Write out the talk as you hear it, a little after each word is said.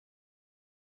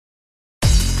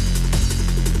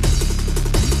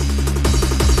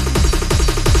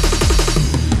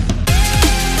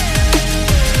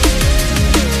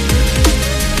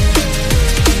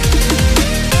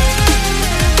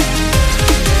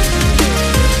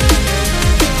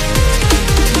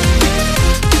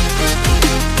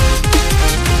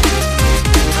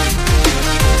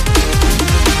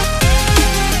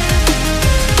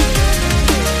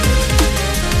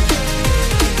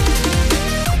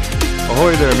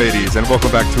Ahoy there, mateys, and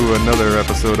welcome back to another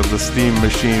episode of the Steam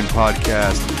Machine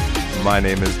Podcast. My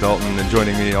name is Dalton, and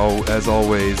joining me, as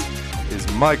always,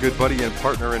 is my good buddy and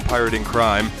partner in pirating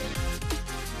crime.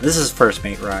 This is First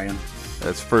Mate Ryan.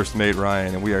 That's First Mate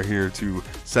Ryan, and we are here to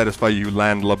satisfy you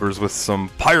landlubbers with some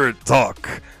pirate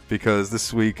talk, because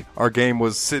this week our game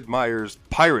was Sid Meier's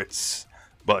Pirates.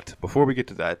 But before we get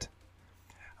to that,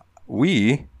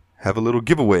 we have a little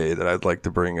giveaway that I'd like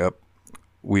to bring up.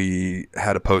 We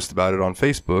had a post about it on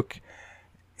Facebook,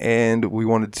 and we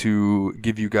wanted to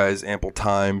give you guys ample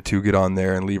time to get on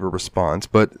there and leave a response.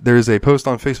 But there's a post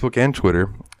on Facebook and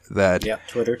Twitter that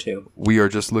Twitter too. We are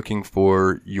just looking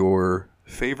for your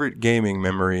favorite gaming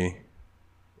memory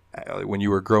when you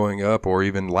were growing up, or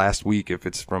even last week if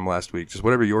it's from last week. Just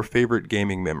whatever your favorite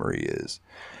gaming memory is.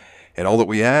 And all that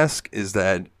we ask is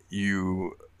that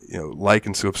you like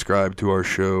and subscribe to our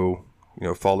show.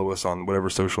 Follow us on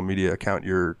whatever social media account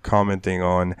you're commenting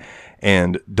on,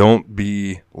 and don't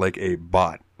be like a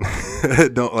bot.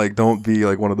 Don't be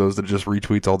like one of those that just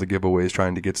retweets all the giveaways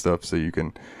trying to get stuff so you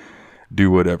can do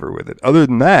whatever with it. Other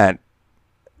than that,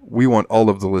 we want all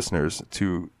of the listeners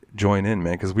to join in,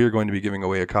 man, because we are going to be giving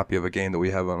away a copy of a game that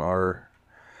we have on our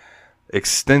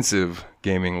extensive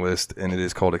gaming list, and it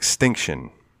is called Extinction.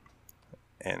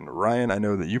 And Ryan, I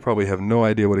know that you probably have no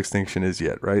idea what Extinction is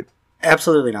yet, right?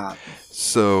 Absolutely not.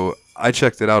 So I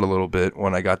checked it out a little bit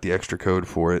when I got the extra code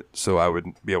for it, so I would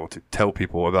be able to tell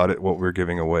people about it, what we're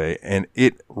giving away. And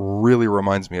it really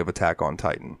reminds me of Attack on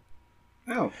Titan.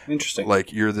 Oh, interesting.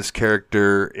 Like, you're this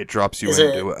character, it drops you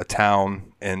into a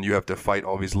town, and you have to fight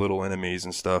all these little enemies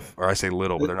and stuff. Or I say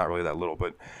little, but they're not really that little.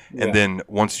 And then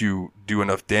once you do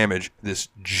enough damage, this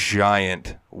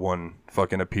giant one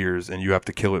fucking appears, and you have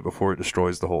to kill it before it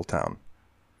destroys the whole town.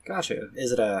 Gotcha.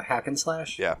 Is it a hack and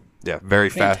slash? Yeah. Very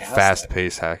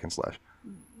fast-paced hack and slash.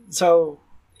 So,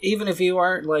 even if you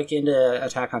aren't into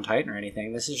Attack on Titan or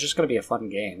anything, this is just going to be a fun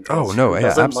game. Oh, no,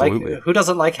 yeah, absolutely. Who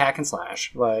doesn't like hack and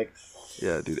slash?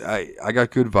 Yeah, dude, I got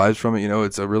good vibes from it.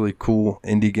 It's a really cool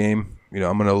indie game. I'm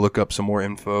going to look up some more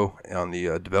info on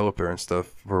the developer and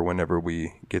stuff for whenever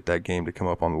we get that game to come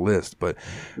up on the list. But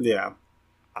yeah,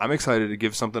 I'm excited to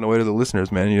give something away to the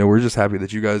listeners, man. We're just happy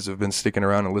that you guys have been sticking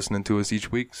around and listening to us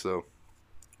each week. So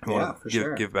I want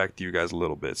to give back to you guys a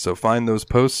little bit. So find those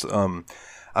posts.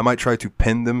 I might try to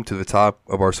pin them to the top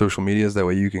of our social medias. That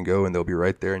way you can go and they'll be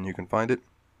right there and you can find it.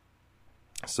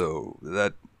 So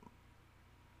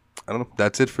I don't know.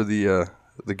 That's it for the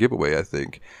giveaway, I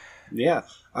think. Yeah.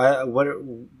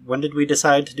 When did we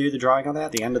decide to do the drawing on that?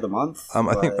 At the end of the month? I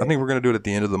think we're going to do it at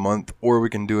the end of the month, or we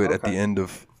can do it at the end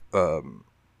of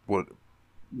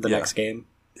next game.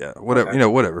 Yeah, whatever. Okay.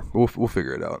 Whatever. We'll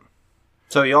figure it out.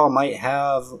 So y'all might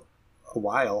have a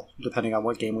while, depending on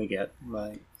what game we get.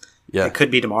 Yeah, it could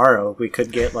be tomorrow. We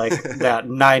could get that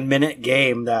 9-minute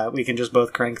game that we can just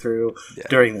both crank through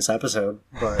during this episode.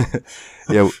 But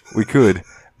yeah, we could.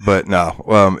 But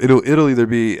no, it'll either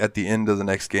be at the end of the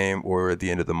next game or at the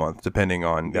end of the month, depending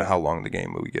on how long the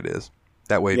game we get is.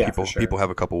 That way, people have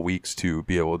a couple weeks to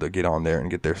be able to get on there and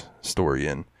get their story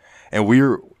in. And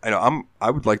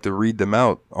I would like to read them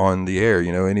out on the air.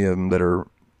 Any of them that are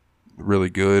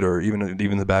really good, or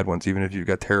even the bad ones. Even if you've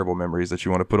got terrible memories that you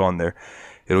want to put on there,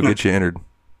 it'll get you entered.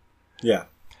 Yeah.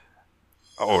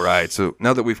 All right. So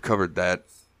now that we've covered that,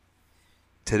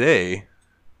 today,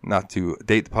 not to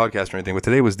date the podcast or anything, but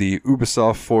today was the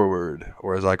Ubisoft Forward,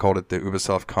 or as I called it, the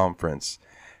Ubisoft Conference.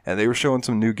 And they were showing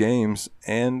some new games,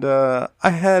 and there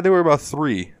were about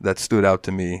 3 that stood out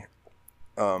to me.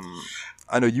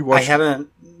 I know you watched...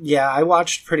 I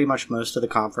watched pretty much most of the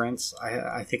conference.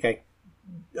 I think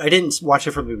I didn't watch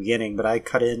it from the beginning, but I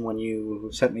cut in when you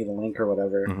sent me the link or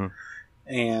whatever. Mm-hmm.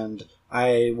 And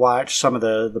I watched some of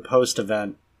the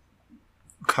post-event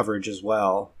coverage as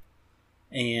well.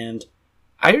 And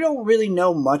I don't really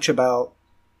know much about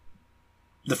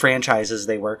the franchises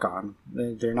they work on.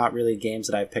 They're not really games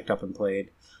that I've picked up and played.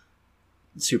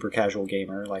 Super casual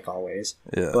gamer, like always.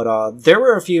 Yeah. But there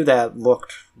were a few that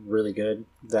looked really good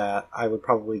that I would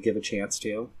probably give a chance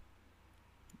to.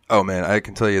 Oh, man, I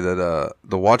can tell you that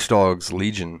the Watch Dogs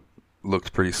Legion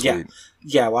looked pretty sweet.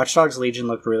 Yeah, Watch Dogs Legion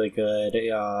looked really good.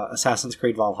 Assassin's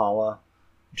Creed Valhalla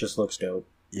just looks dope.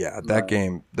 Yeah, that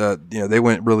game, they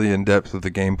went really in depth with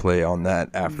the gameplay on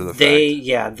that after the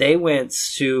fact. They went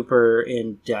super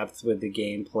in depth with the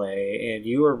gameplay, and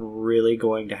you are really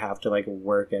going to have to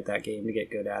work at that game to get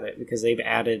good at it, because they've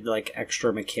added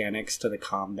extra mechanics to the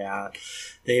combat.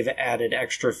 They've added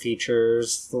extra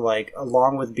features,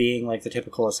 along with being the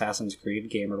typical Assassin's Creed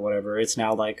game or whatever. It's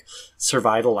now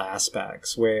survival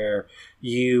aspects where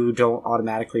you don't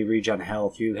automatically regen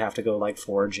health. You have to go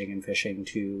foraging and fishing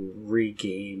to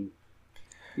regain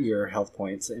your health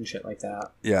points and shit like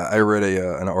that. Yeah, I read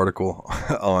an article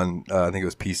on I think it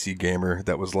was PC Gamer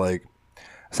that was like,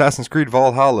 Assassin's Creed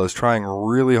Valhalla is trying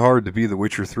really hard to be The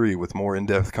Witcher 3 with more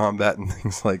in-depth combat and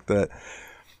things like that.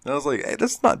 And I was like, hey,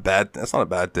 that's not bad. That's not a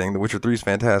bad thing. The Witcher 3 is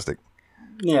fantastic.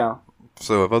 Yeah.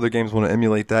 So if other games want to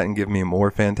emulate that and give me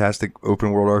more fantastic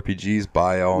open world RPGs,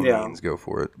 by all means, go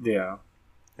for it. Yeah.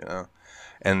 You know,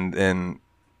 and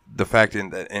the fact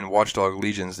in Watchdog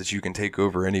Legions that you can take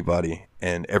over anybody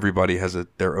and everybody has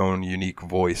their own unique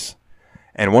voice,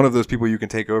 and one of those people you can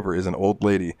take over is an old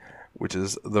lady, which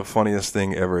is the funniest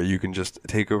thing ever. You can just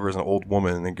take over as an old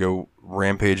woman and go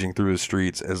rampaging through the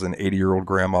streets as an 80-year-old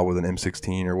grandma with an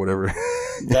M16 or whatever.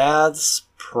 That's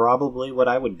probably what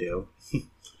I would do.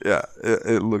 Yeah,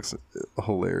 it looks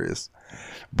hilarious.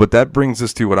 But that brings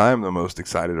us to what I am the most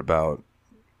excited about,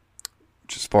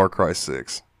 which is Far Cry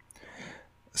 6.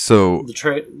 So the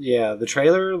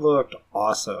trailer looked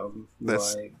awesome.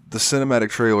 That's the cinematic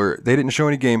trailer. They didn't show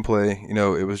any gameplay. You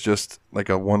know, it was just like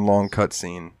a one long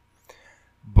cutscene.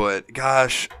 But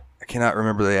gosh, I cannot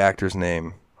remember the actor's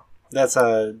name. That's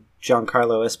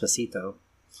Giancarlo Esposito.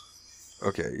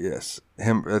 Okay, yes,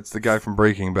 him. That's the guy from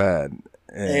Breaking Bad,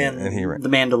 and he the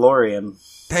Mandalorian.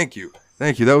 Thank you.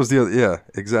 That was the other. Yeah,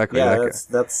 exactly. Yeah,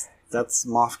 that's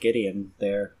Moff Gideon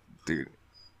there, dude.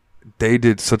 They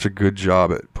did such a good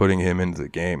job at putting him into the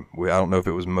game. I don't know if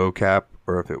it was mocap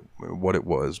or what it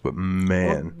was, but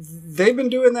man, they've been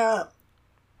doing that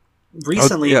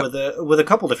recently with a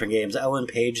couple different games. Ellen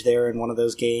Page there in one of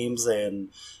those games, and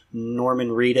Norman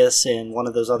Reedus in one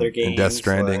of those other games, and Death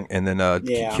Stranding, and then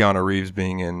Keanu Reeves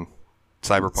being in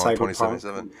Cyberpunk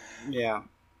 2077. Yeah,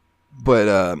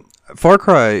 but Far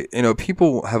Cry, you know,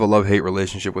 people have a love-hate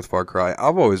relationship with Far Cry.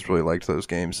 I've always really liked those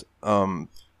games.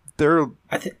 They're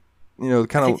I think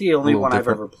the only one I've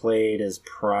ever played is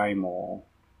Primal.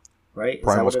 Right?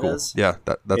 Primal's cool. Yeah,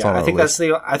 that's on our list.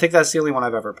 I think that's the only one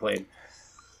I've ever played.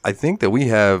 I think that we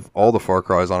have all the Far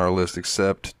Cries on our list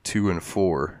except 2 and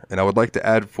 4. And I would like to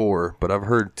add 4, but I've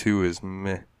heard 2 is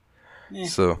meh.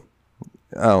 So,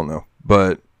 I don't know.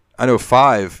 But I know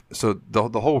 5, so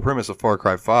the whole premise of Far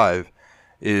Cry 5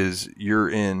 is you're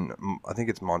in, I think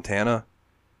it's Montana,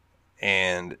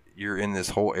 and you're in this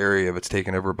whole area that's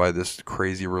taken over by this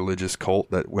crazy religious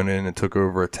cult that went in and took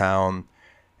over a town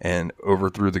and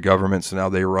overthrew the government, so now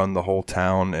they run the whole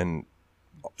town. And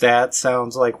that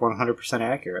sounds like 100%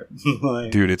 accurate.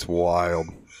 Dude, it's wild.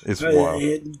 It's wild.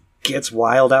 It gets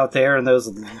wild out there in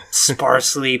those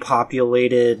sparsely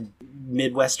populated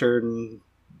Midwestern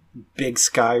big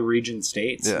sky region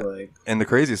states. Yeah. And the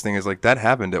craziest thing is, like, that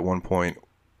happened at one point.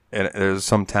 And there's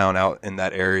some town out in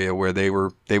that area where they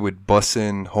would bus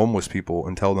in homeless people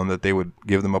and tell them that they would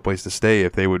give them a place to stay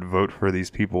if they would vote for these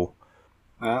people.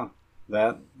 Wow.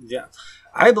 Yeah.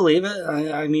 I believe it.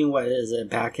 I mean, what is it?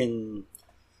 Back in,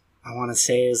 I want to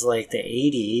say is like the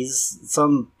 80s,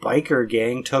 some biker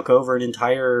gang took over an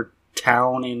entire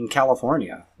town in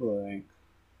California. Like,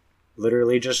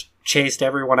 literally just chased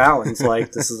everyone out and it's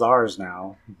like, this is ours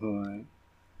now. Like,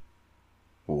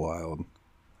 wild.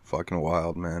 Fucking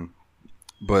wild, man.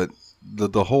 But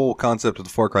the whole concept of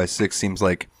the Far Cry 6 seems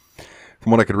like,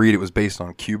 from what I could read, it was based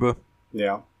on Cuba.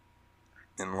 Yeah.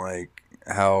 And like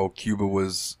how Cuba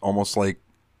was almost like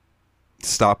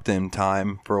stopped in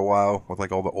time for a while with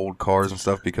like all the old cars and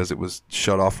stuff because it was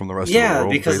shut off from the rest of the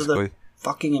world. Yeah, because basically. Of the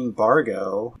fucking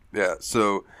embargo. Yeah,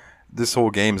 so this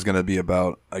whole game is going to be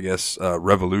about, I guess,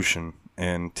 revolution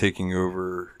and taking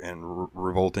over and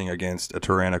revolting against a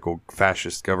tyrannical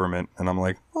fascist government. And I'm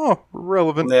like, oh,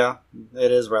 relevant. Yeah,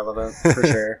 it is relevant for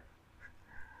sure.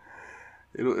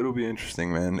 It'll be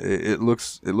interesting, man. It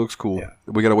looks cool. Yeah.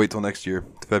 We got to wait till next year,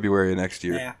 February of next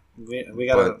year. Yeah, we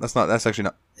got to. That's actually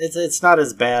not. It's not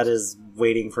as bad as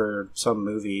waiting for some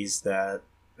movies that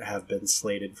have been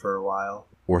slated for a while.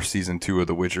 Or season 2 of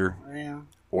The Witcher. Yeah.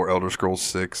 Or Elder Scrolls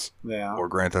 6. Yeah. Or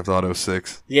Grand Theft Auto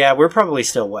 6. Yeah, we're probably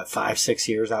still, 5-6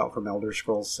 years out from Elder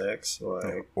Scrolls 6.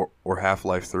 Like, or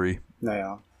Half-Life 3.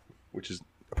 Yeah. Which is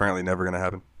apparently never going to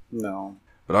happen. No.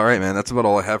 But alright, man, that's about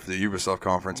all I have for the Ubisoft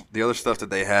conference. The other stuff that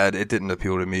they had, it didn't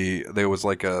appeal to me. There was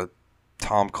like a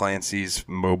Tom Clancy's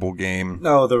mobile game.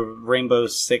 No, the Rainbow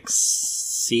Six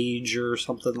Siege or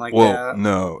something like that. Well,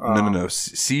 no.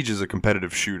 Siege is a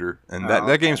competitive shooter, and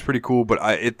that game's pretty cool. But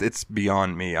it's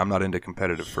beyond me. I'm not into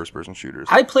competitive first-person shooters.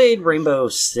 I played Rainbow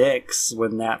Six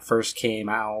when that first came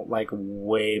out, like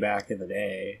way back in the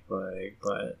day.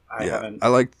 But I haven't. I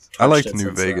liked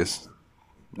New Vegas.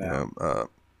 Yeah. You know,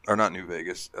 or not New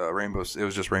Vegas. Rainbow. It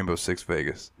was just Rainbow Six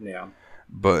Vegas. Yeah.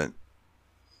 But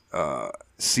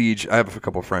Siege. I have a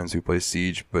couple of friends who play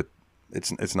Siege, but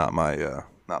it's not my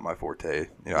forte.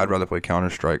 You know, I'd rather play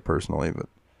Counter-Strike personally, but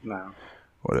No.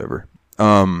 Whatever.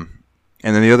 And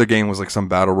then the other game was like some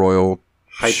battle royal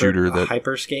shooter that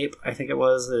Hyperscape, I think it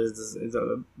was, is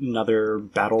another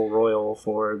battle royal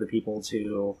for the people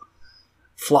to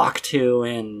flock to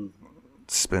and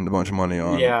spend a bunch of money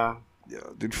on. Yeah,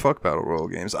 dude, fuck battle royal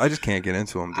games. I just can't get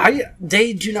into them.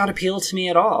 They do not appeal to me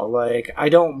at all. Like, I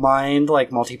don't mind like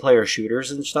multiplayer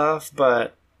shooters and stuff,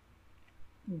 but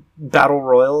battle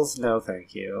royals, no,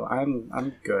 thank you.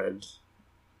 I'm good.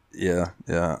 Yeah.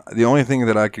 The only thing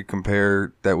that I could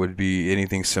compare that would be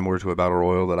anything similar to a battle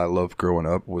royal that I loved growing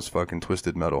up was fucking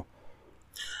Twisted Metal.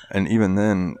 And even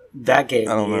then, that game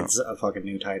needs a fucking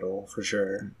new title for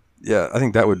sure. Yeah, I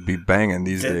think that would be banging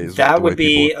these days. That would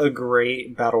be a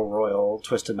great battle royal,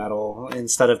 Twisted Metal.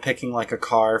 Instead of picking like a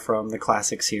car from the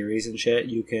classic series and shit,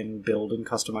 you can build and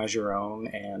customize your own,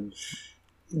 and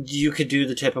you could do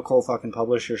the typical fucking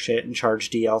publisher shit and charge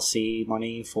DLC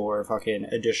money for fucking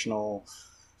additional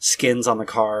skins on the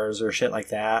cars or shit like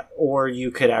that. Or you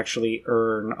could actually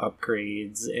earn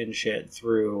upgrades and shit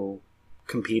through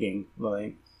competing,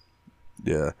 like.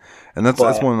 Yeah, and that's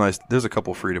one nice. There's a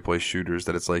couple free to play shooters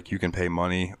that it's like you can pay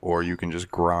money or you can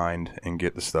just grind and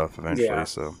get the stuff eventually. Yeah.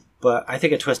 So, but I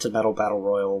think a Twisted Metal battle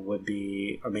royal would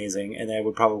be amazing, and that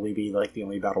would probably be like the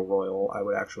only battle royal I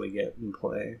would actually get and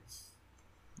play.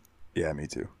 Yeah, me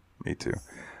too.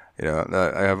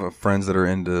 I have friends that are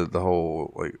into the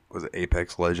whole, like, was it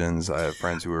Apex Legends? I have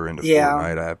friends who are into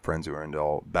Fortnite. I have friends who are into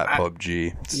all that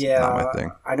PUBG. It's not my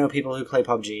thing. I know people who play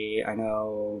PUBG. I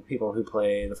know people who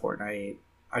play the Fortnite.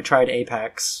 I tried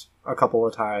Apex a couple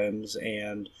of times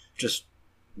and just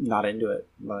not into it.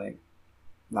 Like,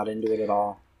 not into it at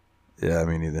all. Yeah,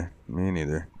 me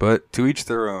neither. But to each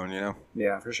their own, you know?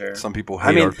 Yeah, for sure. Some people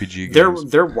hate RPG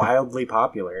games. They're wildly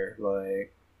popular,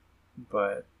 like,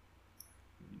 but...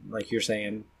 like you're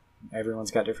saying, everyone's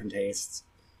got different tastes.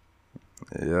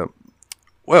 Yep.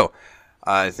 Well,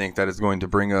 I think that is going to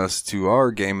bring us to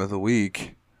our game of the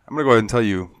week. I'm going to go ahead and tell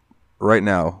you right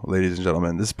now, ladies and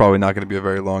gentlemen, this is probably not going to be a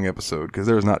very long episode because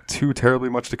there's not too terribly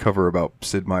much to cover about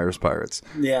Sid Meier's Pirates.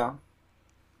 Yeah.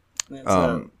 It's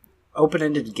an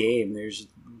open-ended game.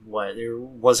 There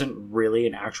wasn't really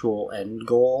an actual end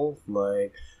goal.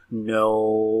 Like,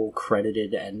 no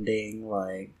credited ending.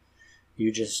 Like,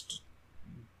 you just...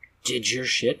 did your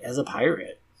shit as a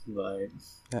pirate. Like,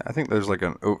 yeah, I think there's like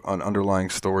an underlying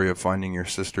story of finding your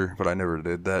sister, but I never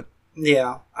did that.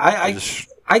 Yeah,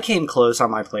 I came close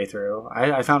on my playthrough.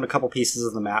 I found a couple pieces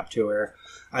of the map to her.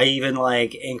 I even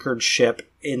like anchored ship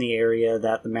in the area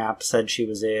that the map said she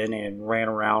was in and ran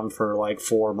around for like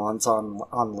 4 months on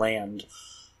land.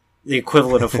 The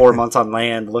equivalent of 4 months on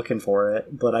land looking for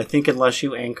it. But I think unless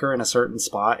you anchor in a certain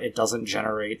spot, it doesn't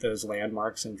generate those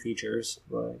landmarks and features.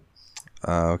 Like,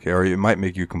 okay, or it might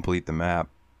make you complete the map.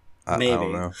 Maybe.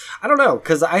 I don't know,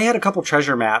 because I had a couple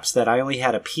treasure maps that I only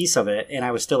had a piece of it, and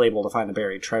I was still able to find the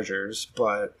buried treasures,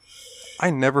 but... I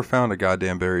never found a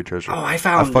goddamn buried treasure. Oh, I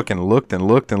fucking looked and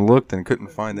looked and looked and couldn't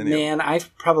find any. Man,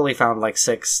 I've probably found like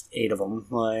 6-8 of them.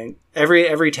 Like,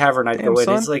 every tavern I'd go in,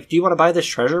 it's like, do you want to buy this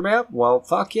treasure map? Well,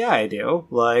 fuck yeah, I do.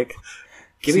 Like,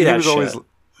 give me that shit.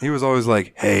 He was always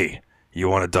like, hey... you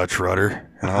want a Dutch rudder?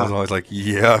 And I was always like,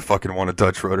 yeah, I fucking want a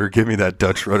Dutch rudder. Give me that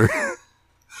Dutch rudder.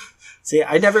 See,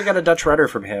 I never got a Dutch rudder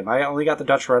from him. I only got the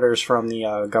Dutch rudders from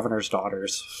the governor's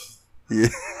daughters. Yeah.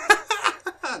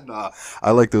 Nah,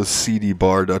 I like those CD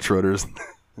bar Dutch rudders.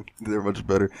 They're much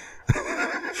better.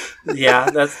 Yeah,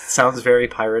 that sounds very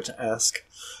pirate-esque.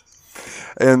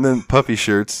 And then puffy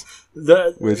shirts.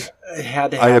 Which I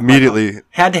had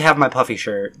to have my puffy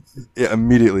shirt. Yeah,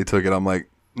 immediately took it. I'm like,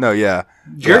 no, yeah.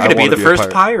 You're going to be the first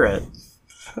pirate.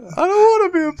 I don't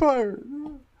want to be a pirate.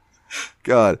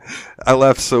 God, I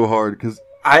laughed so hard because...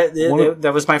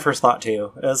 that was my first thought,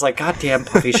 too. It was like, goddamn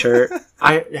puffy shirt.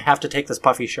 I have to take this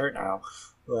puffy shirt now.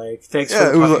 Like, thanks for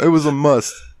the puffy... it was a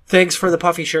must. Thanks for the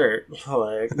puffy shirt.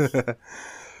 Like,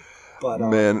 but,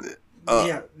 man...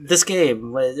 yeah, this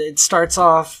game, it starts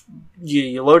off,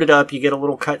 you load it up, you get a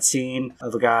little cutscene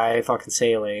of a guy fucking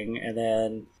sailing, and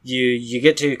then you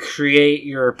get to create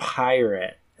your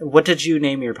pirate. What did you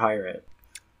name your pirate?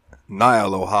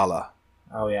 Nyalohala.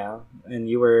 Oh, yeah. And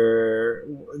you were...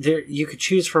 there. You could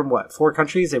choose from, 4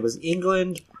 countries? It was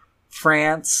England,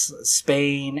 France,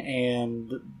 Spain,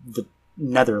 and the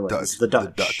Netherlands. The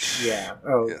Dutch. Yeah.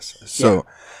 Oh, yes. So,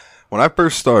 when I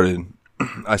first started...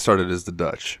 I started as the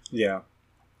Dutch. Yeah.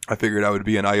 I figured I would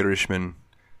be an Irishman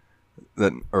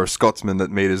or a Scotsman that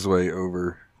made his way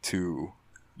over to...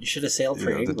 you should have sailed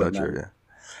for England. The Dutch area.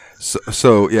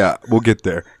 So, yeah, we'll get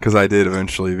there. Because I did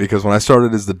eventually. Because when I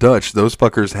started as the Dutch, those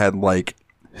fuckers had like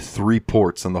 3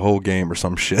 ports in the whole game or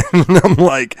some shit. And I'm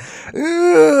like,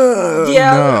 yeah,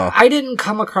 no. I didn't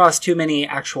come across too many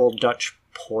actual Dutch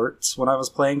ports when I was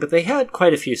playing, but they had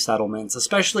quite a few settlements,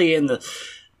 especially in the...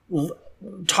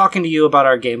 Talking to you about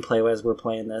our gameplay as we're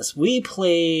playing this, we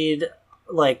played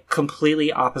like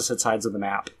completely opposite sides of the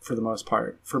map for the most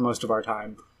part, for most of our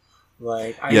time.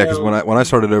 Like, because when I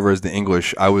started over as the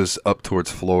English, I was up towards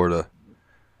Florida.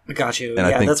 Got you. And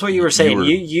yeah, that's what you were saying.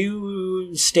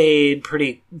 You stayed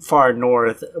pretty far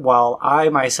north, while I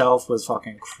myself was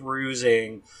fucking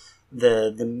cruising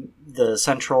the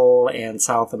Central and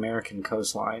South American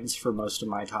coastlines for most of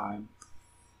my time.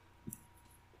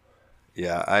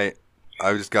 Yeah, I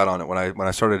just got on it when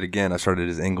I started again. I started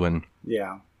as England.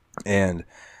 Yeah, and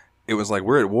it was like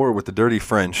we're at war with the dirty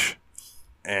French,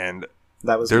 and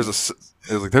there's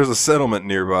a settlement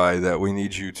nearby that we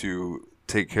need you to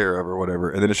take care of or whatever.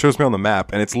 And then it shows me on the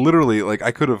map, and it's literally like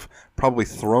I could have probably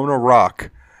thrown a rock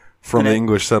from the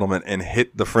English settlement and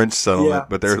hit the French settlement,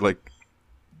 but they're like,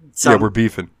 we're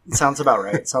beefing. Sounds about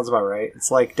right.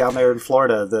 It's like down there in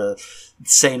Florida, the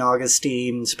St.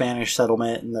 Augustine Spanish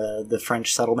settlement and the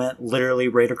French settlement, literally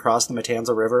right across the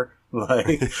Matanza River.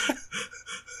 Like,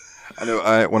 I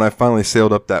know. When I finally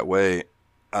sailed up that way,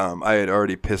 I had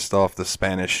already pissed off the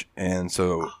Spanish, and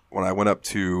so when I went up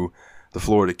to the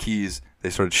Florida Keys, they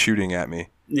started shooting at me.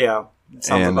 Yeah,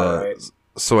 sounds about right.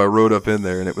 So I rode up in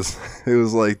there, and it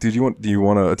was like, dude, do you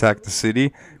want to attack the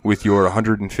city with your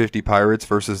 150 pirates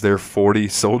versus their 40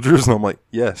 soldiers? And I'm like,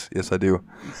 yes, I do.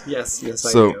 Yes, I do.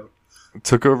 So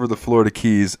took over the Florida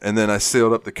Keys, and then I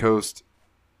sailed up the coast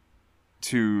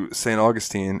to St.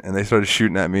 Augustine, and they started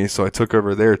shooting at me, so I took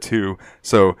over there too.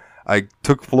 So I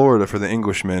took Florida for the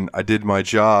Englishmen. I did my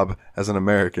job as an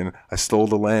American. I stole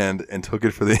the land and took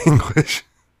it for the English.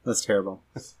 That's terrible.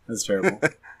 Let's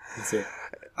see.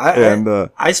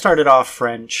 I started off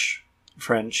French.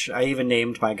 I even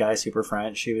named my guy super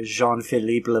French. He was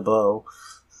Jean-Philippe Lebeau.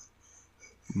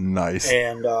 Nice.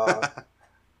 And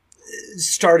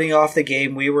starting off the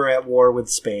game, we were at war with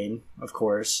Spain, of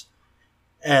course.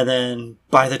 And then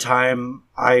by the time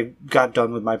I got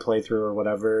done with my playthrough or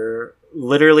whatever,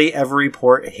 literally every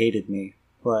port hated me.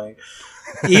 Like,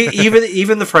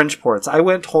 even the French ports. I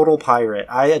went total pirate.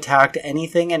 I attacked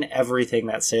anything and everything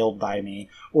that sailed by me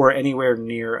or anywhere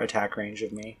near attack range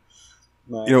of me.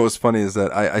 Like, you know what's funny is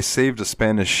that I saved a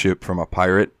Spanish ship from a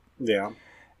pirate. Yeah.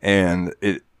 And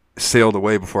it sailed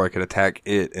away before I could attack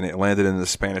it, and it landed in the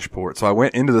Spanish port. So I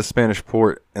went into the Spanish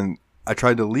port, and I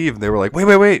tried to leave, and they were like,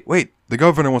 wait. The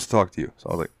governor wants to talk to you. So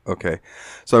I was like, okay.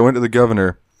 So I went to the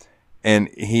governor, and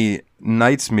he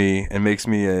knights me and makes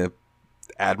me a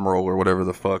admiral or whatever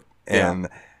the fuck. And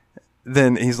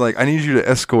then he's like, I need you to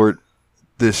escort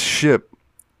this ship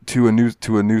to a new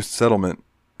settlement.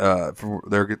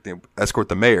 Escort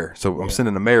the mayor. So I'm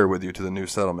sending the mayor with you to the new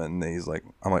settlement. And he's like,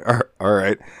 I'm like, all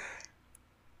right.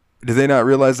 Did they not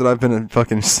realize that I've been in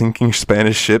fucking sinking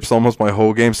Spanish ships almost my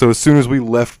whole game? So as soon as we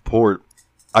left port,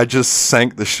 I just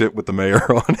sank the ship with the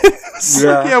mayor on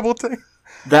it. We'll take.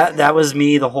 That was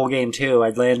me the whole game too.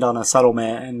 I'd land on a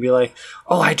settlement and be like,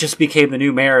 "Oh, I just became the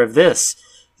new mayor of this.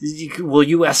 Will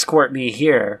you escort me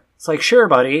here?" It's like, "Sure,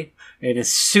 buddy." And as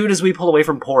soon as we pull away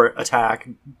from port, attack,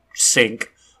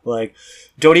 sink. Like,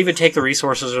 don't even take the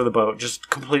resources or the boat.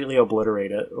 Just completely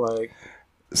obliterate it. Like,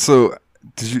 so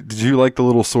did you like the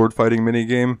little sword fighting mini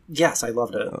game? Yes, I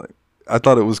loved it. I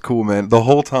thought it was cool, man. The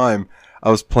whole time I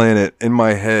was playing it in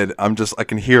my head, I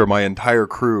can hear my entire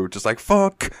crew just like,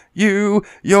 fuck you,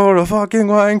 you're a fucking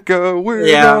wanker, we're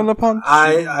gonna punch you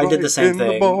I did the same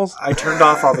thing. The I turned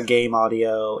off all the game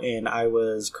audio, and I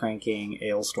was cranking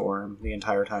Ailstorm the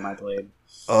entire time I played.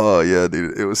 Oh, yeah,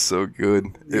 dude, it was so good.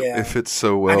 It fits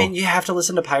so well. I mean, you have to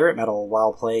listen to pirate metal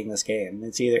while playing this game.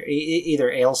 It's either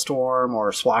Ailstorm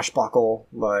or Swashbuckle,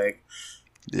 like...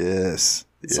 Yes.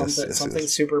 Something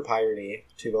super piratey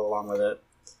to go along with it.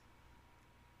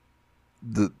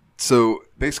 So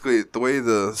basically, the way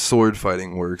the sword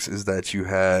fighting works is that you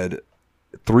had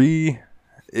the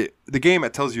game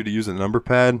it tells you to use a number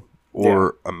pad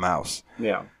or a mouse.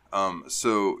 Yeah.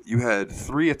 So you had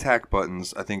 3 attack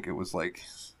buttons. I think it was like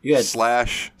you had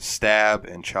slash, stab,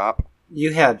 and chop.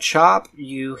 You had chop,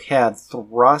 you had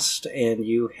thrust, and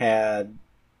you had...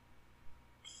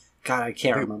 God, I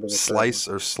can't remember the slice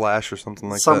or slash or something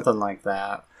like that. Something like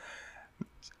that.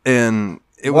 And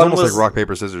it was almost like rock,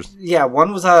 paper, scissors. Yeah,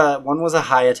 one was a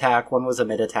high attack, one was a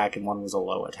mid attack, and one was a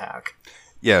low attack.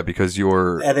 Yeah, because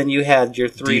and then you had your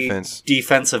 3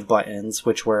 defensive buttons,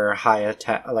 which were high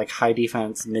attack, like high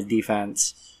defense, mid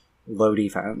defense, low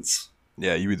defense.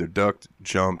 Yeah, you either ducked,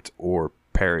 jumped, or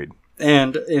parried.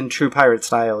 And in true pirate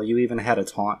style, you even had a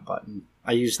taunt button.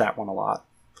 I used that one a lot.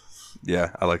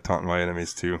 Yeah, I like taunting my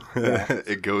enemies too. Yeah.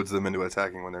 It goads them into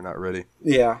attacking when they're not ready.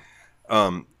 Yeah.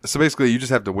 So basically, you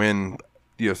just have to win,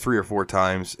 3 or 4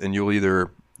 times, and you'll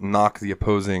either knock the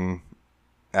opposing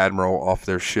admiral off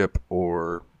their ship,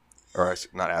 or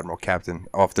not admiral, captain,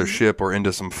 off their ship, or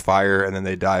into some fire, and then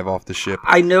they dive off the ship.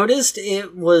 I noticed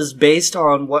it was based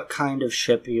on what kind of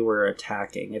ship you were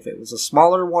attacking. If it was a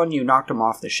smaller one, you knocked them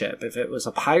off the ship. If it was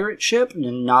a pirate ship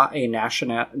and not a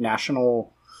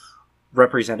national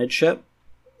represented ship,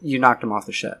 you knocked them off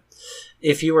the ship.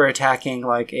 If you were attacking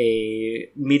like a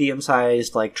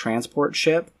medium-sized like transport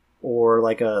ship or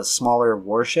like a smaller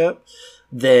warship,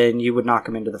 then you would knock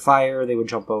them into the fire. They would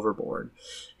jump overboard.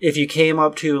 If you came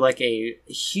up to like a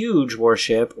huge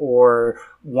warship or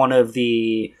one of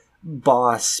the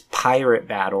boss pirate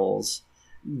battles,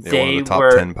 one of the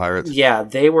top 10 pirates. Yeah,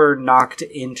 they were knocked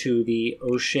into the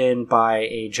ocean by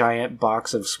a giant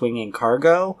box of swinging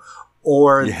cargo,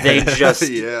 or they just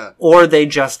or they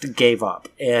just gave up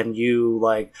and you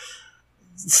like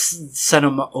sent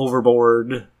them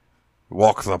overboard.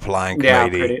 Walk the plank, yeah,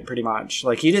 lady. Pretty much.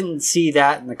 Like, you didn't see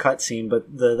that in the cutscene, but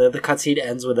the cutscene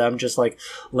ends with them just like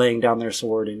laying down their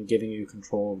sword and giving you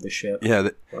control of the ship. Yeah,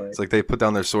 it's like they put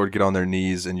down their sword, get on their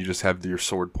knees, and you just have your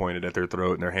sword pointed at their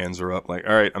throat, and their hands are up. Like,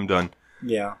 all right, I'm done.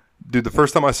 Yeah. Dude, the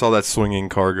first time I saw that swinging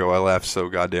cargo, I laughed so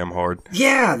goddamn hard.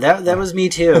 Yeah, that was me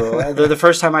too. the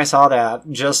first time I saw that,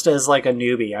 just as like a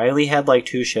newbie, I only had like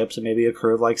 2 ships and maybe a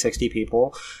crew of like 60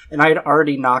 people, and I had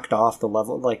already knocked off the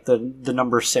level, like the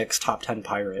number 6 top 10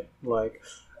 pirate. Like,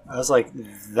 I was like,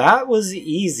 that was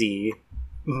easy.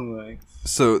 Like,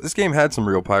 so this game had some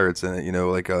real pirates in it,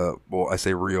 like well, I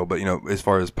say real, but as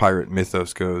far as pirate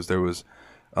mythos goes, there was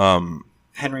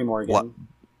Henry Morgan.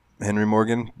 Henry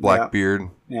Morgan,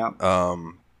 Blackbeard. Yeah.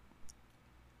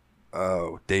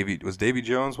 Was Davy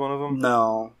Jones one of them?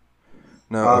 No.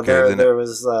 Okay. There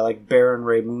was like Baron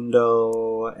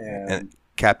Raimundo and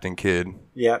Captain Kidd.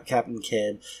 Yeah, Captain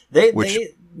Kidd.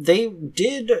 They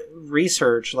did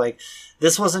research. Like,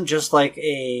 this wasn't just like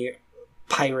a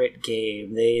pirate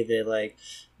game. They like,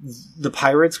 the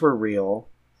pirates were real.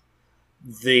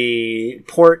 The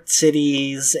port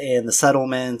cities and the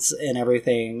settlements and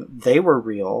everything, they were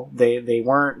real. They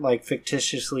weren't like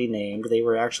fictitiously named. They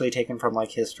were actually taken from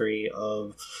like history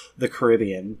of the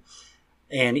Caribbean.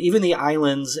 And even the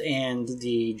islands and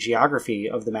the geography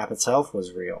of the map itself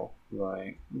was real.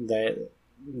 Like,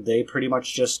 they pretty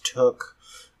much just took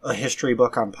a history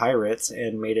book on pirates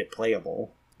and made it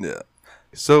playable. Yeah.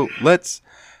 So let's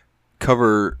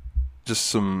cover just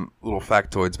some little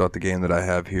factoids about the game that I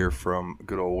have here from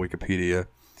good old Wikipedia.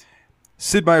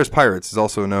 Sid Meier's Pirates is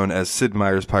also known as Sid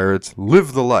Meier's Pirates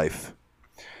Live the Life.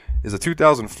 Is a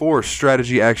 2004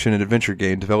 strategy, action, and adventure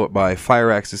game developed by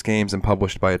Firaxis Games and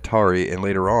published by Atari and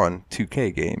later on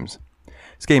 2K Games.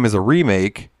 This game is a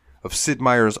remake of Sid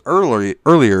Meier's earlier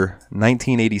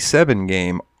 1987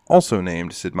 game, also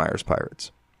named Sid Meier's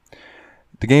Pirates.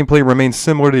 The gameplay remains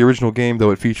similar to the original game,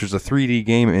 though it features a 3D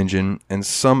game engine, and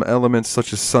some elements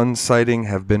such as sun sighting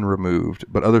have been removed,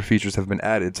 but other features have been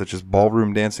added, such as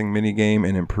ballroom dancing minigame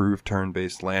and improved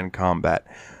turn-based land combat.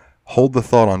 Hold the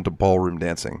thought on to ballroom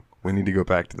dancing. We need to go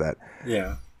back to that.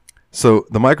 Yeah. So,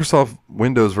 the Microsoft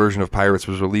Windows version of Pirates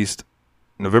was released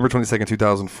November 22nd,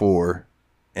 2004,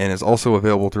 and is also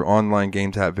available through online game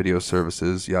tap video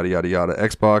services, yada yada yada.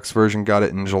 Xbox version got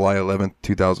it in July 11th,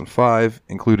 2005,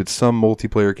 included some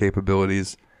multiplayer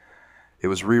capabilities. It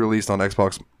was re-released on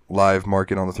Xbox Live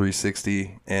Market on the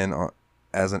 360 and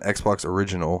as an Xbox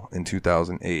original in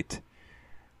 2008.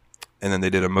 And then they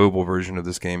did a mobile version of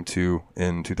this game too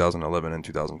in 2011 and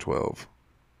 2012.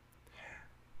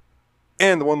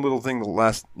 And the one little thing, the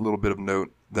last little bit of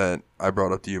note that I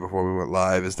brought up to you before we went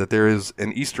live is that there is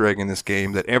an Easter egg in this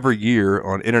game that every year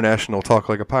on International Talk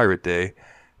Like a Pirate Day,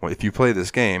 if you play this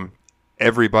game,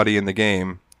 everybody in the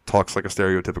game talks like a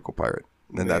stereotypical pirate.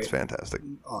 And that's fantastic.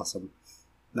 Awesome.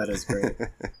 That is great.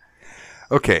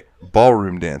 Okay,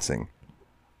 ballroom dancing.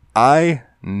 I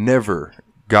never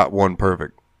got one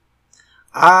perfect.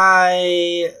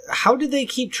 How did they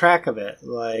keep track of it?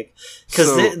 Like,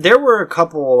 because there were a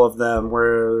couple of them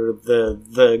where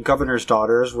the governor's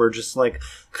daughters were just like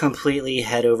completely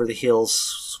head over the heels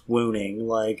swooning,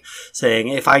 like saying,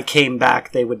 if I came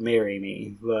back, they would marry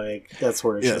me, like that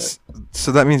sort of shit.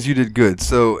 So that means you did good.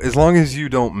 So as long as you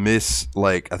don't miss,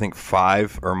 like, I think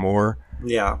 5 or more,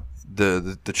 yeah,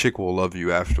 the chick will love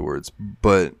you afterwards.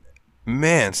 But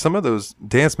man, some of those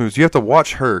dance moves, you have to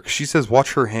watch her. 'Cause she says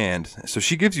watch her hand. So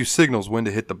she gives you signals when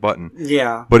to hit the button.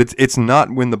 Yeah. But it's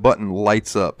not when the button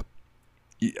lights up.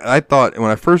 I thought,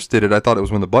 when I first did it, I thought it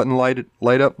was when the button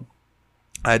light up,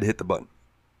 I had to hit the button.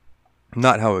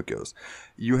 Not how it goes.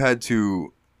 You had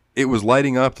to, it was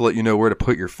lighting up to let you know where to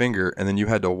put your finger, and then you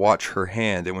had to watch her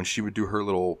hand. And when she would do her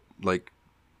little, like,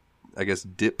 I guess,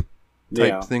 dip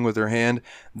type thing with her hand,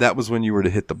 that was when you were to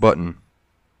hit the button.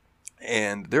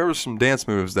 And there were some dance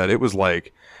moves that it was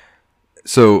like,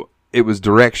 so it was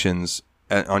directions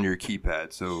on your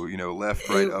keypad. So, left,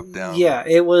 right, up, down. Yeah,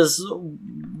 it was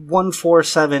 1, 4,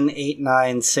 7, 8,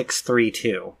 9, 6, 3,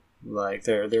 2. Like,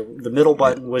 the middle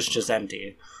button was just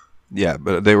empty. Yeah,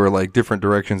 but they were like different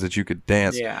directions that you could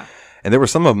dance. Yeah. And there were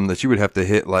some of them that you would have to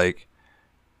hit like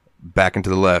back into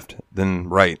the left, then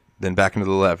right, then back into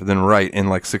the left, then right in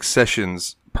like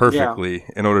successions perfectly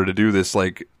in order to do this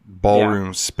like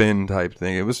ballroom spin type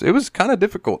thing. It was kind of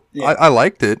difficult. Yeah. I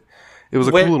liked it. It was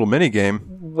a cool little mini game.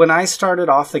 When I started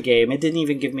off the game, it didn't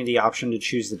even give me the option to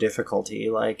choose the difficulty.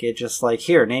 Like, it just like,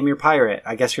 here, name your pirate.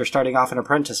 I guess you're starting off in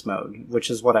apprentice mode, which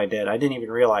is what I did. I didn't even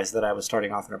realize that I was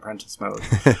starting off in apprentice mode.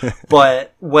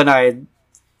 But when I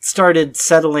started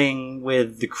settling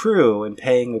with the crew and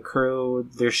paying the crew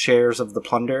their shares of the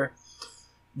plunder,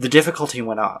 the difficulty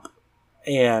went up.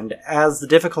 And as the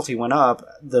difficulty went up,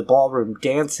 the ballroom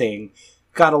dancing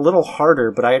got a little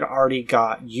harder, but I had already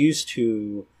got used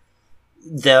to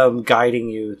them guiding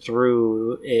you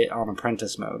through it on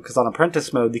apprentice mode. Because on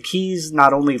apprentice mode, the keys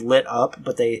not only lit up,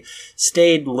 but they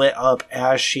stayed lit up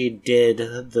as she did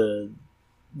the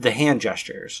hand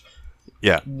gestures.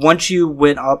 Yeah. Once you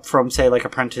went up from, say, like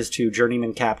apprentice to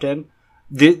journeyman captain,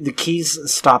 the keys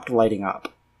stopped lighting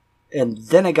up. And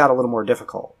then it got a little more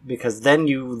difficult, because then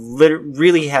you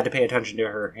really had to pay attention to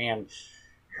her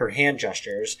hand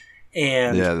gestures.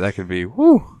 And yeah, that could be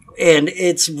whoo. And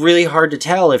it's really hard to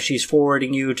tell if she's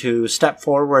forwarding you to step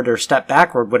forward or step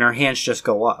backward when her hands just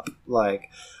go up, like,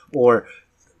 or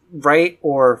right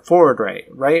or forward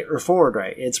right or forward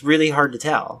right. It's really hard to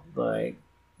tell. Like,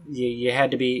 you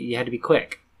had to be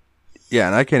quick. Yeah,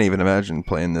 and I can't even imagine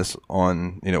playing this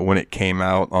on, when it came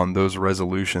out on those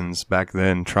resolutions back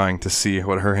then, trying to see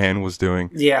what her hand was doing.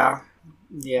 Yeah.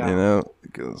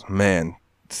 Because, man,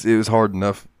 it was hard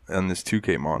enough on this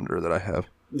 2K monitor that I have.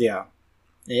 Yeah.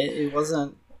 It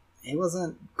wasn't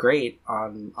great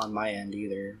on my end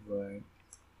either. But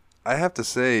I have to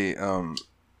say,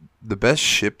 the best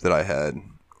ship that I had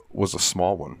was a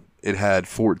small one. It had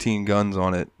 14 guns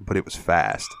on it, but it was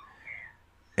fast.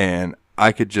 And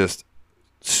I could just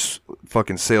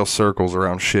fucking sail circles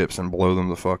around ships and blow them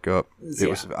the fuck up.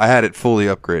 I had it fully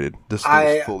upgraded. This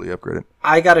was fully upgraded.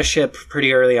 I got a ship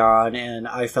pretty early on, and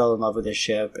I fell in love with this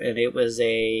ship, and it was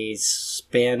a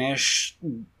Spanish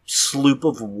sloop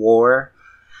of war,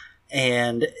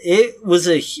 and it was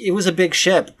a big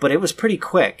ship, but it was pretty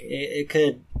quick.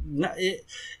 It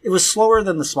was slower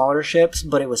than the smaller ships,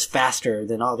 but it was faster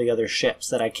than all the other ships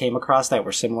that I came across that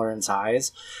were similar in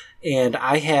size. And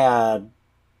I had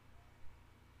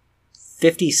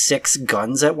 56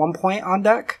 guns at one point on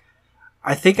deck.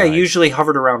 I think nice. I usually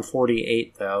hovered around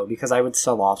 48 though, because I would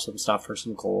sell off some stuff for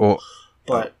some coal. Well,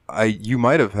 but you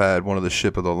might have had one of the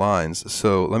ship of the lines.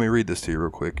 So let me read this to you real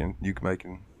quick, and you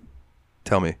can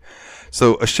tell me.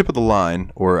 So a ship of the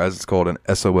line, or as it's called, an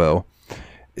SOL,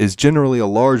 is generally a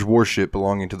large warship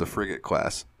belonging to the frigate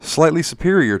class. Slightly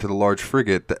superior to the large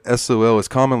frigate, the SOL is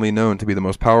commonly known to be the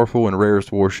most powerful and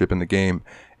rarest warship in the game,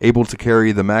 able to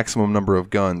carry the maximum number of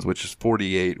guns, which is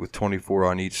 48 with 24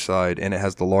 on each side, and it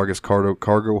has the largest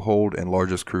cargo hold and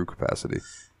largest crew capacity.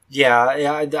 Yeah,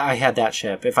 I had that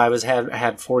ship. If I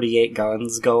had 48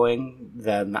 guns going,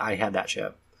 then I had that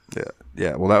ship.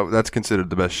 Yeah. Well, that's considered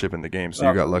the best ship in the game, so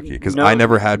you got lucky, because I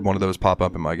never had one of those pop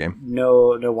up in my game.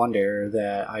 No wonder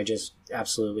that I just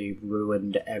absolutely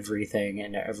ruined everything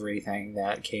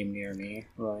that came near me.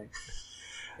 Like,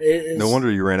 no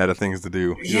wonder you ran out of things to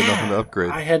do. You had nothing to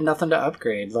upgrade. I had nothing to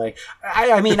upgrade. Like,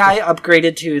 I mean, I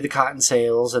upgraded to the cotton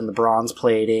sails and the bronze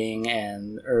plating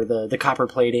or the copper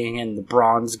plating and the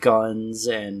bronze guns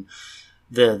and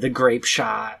the grape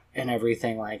shot and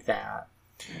everything like that.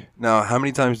 Now, how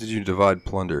many times did you divide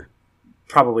plunder?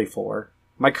 Probably 4.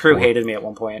 My crew hated me at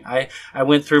one point. I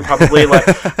went through probably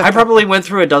went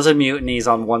through a dozen mutinies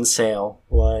on one sail.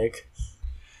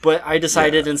 But I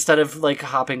decided instead of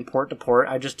hopping port to port,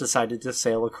 I just decided to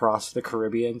sail across the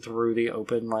Caribbean through the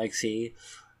open sea.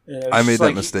 I made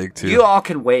that mistake too. You all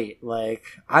can wait.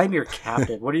 I'm your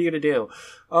captain. What are you going to do?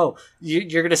 Oh,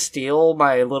 you're going to steal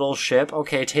my little ship?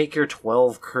 Okay, take your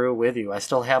 12 crew with you. I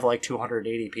still have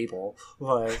 280 people.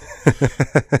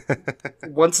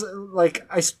 Once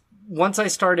I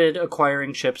started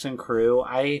acquiring ships and crew,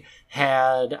 I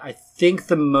had, I think,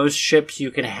 the most ships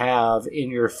you can have in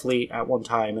your fleet at one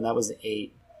time, and that was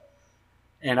 8.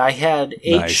 And I had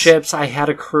 8 ships. I had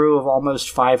a crew of almost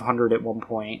 500 at one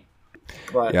point.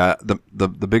 But Yeah,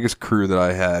 the biggest crew that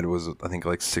I had was I think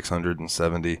like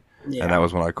 670, yeah. and that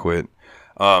was when I quit.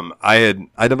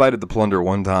 I divided the plunder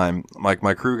one time.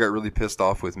 My crew got really pissed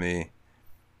off with me,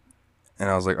 and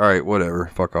I was like, all right,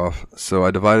 whatever, fuck off. So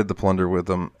I divided the plunder with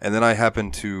them, and then I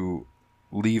happened to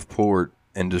leave port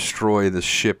and destroy the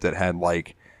ship that had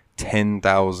like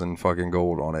 10,000 fucking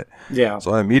gold on it. Yeah.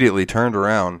 So I immediately turned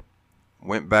around,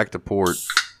 went back to port,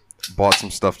 bought some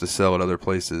stuff to sell at other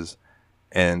places,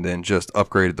 and then just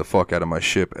upgraded the fuck out of my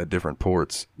ship at different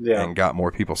ports and got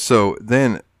more people. So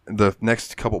then the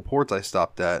next couple ports I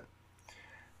stopped at,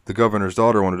 the governor's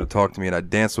daughter wanted to talk to me, and I'd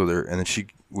dance with her, and then she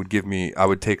would give me, I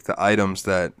would take the items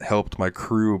that helped my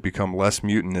crew become less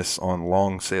mutinous on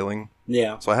long sailing.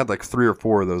 Yeah. So I had like 3 or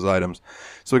 4 of those items.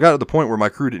 So it got to the point where my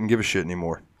crew didn't give a shit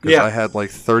anymore. Because I had like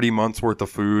 30 months worth of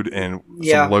food and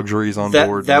some luxuries on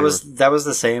board. That was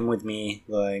the same with me.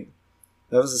 Like,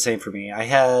 that was the same for me.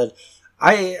 I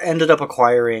ended up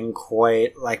acquiring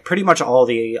pretty much all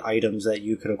the items that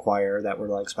you could acquire that were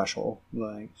like special.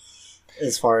 Like,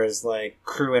 as far as like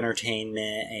crew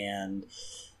entertainment and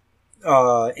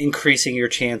increasing your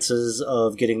chances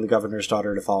of getting the governor's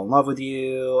daughter to fall in love with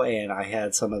you, and I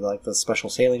had some of like the special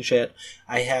sailing shit.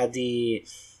 I had the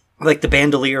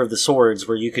bandolier of the swords,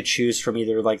 where you could choose from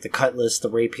either like the cutlass, the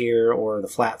rapier, or the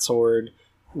flat sword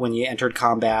when you entered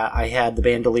combat. I had the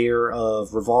bandolier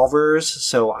of revolvers,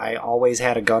 so I always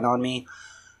had a gun on me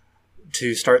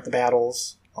to start the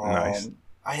battles. Nice.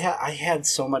 I had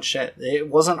so much shit. It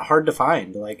wasn't hard to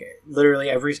find. Like,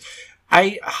 literally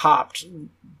I hopped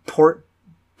port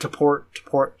to port to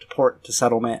port to port to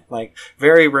settlement. Like,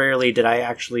 very rarely did I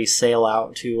actually sail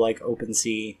out to like open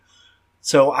sea.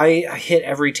 So I hit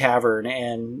every tavern,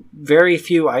 and very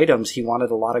few items he wanted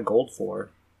a lot of gold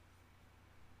for.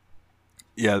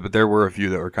 Yeah, but there were a few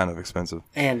that were kind of expensive.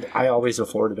 And I always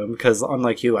afforded them, because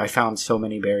unlike you, I found so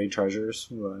many buried treasures.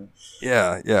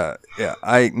 Yeah.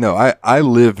 I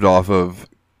lived off of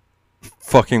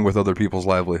fucking with other people's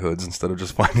livelihoods instead of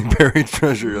just finding buried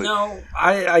treasure. Like, no,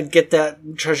 I'd get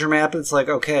that treasure map. It's like,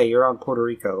 okay, you're on Puerto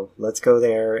Rico. Let's go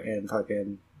there and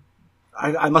fucking...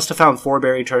 I must have found 4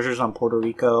 buried treasures on Puerto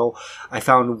Rico. I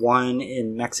found 1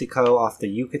 in Mexico off the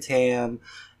Yucatan.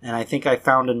 And I think I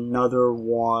found another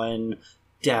one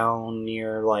down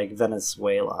near, like,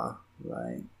 Venezuela.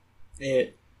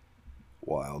 Right?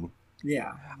 Wild.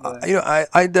 Yeah.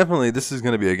 I definitely, this is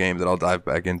going to be a game that I'll dive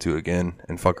back into again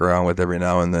and fuck around with every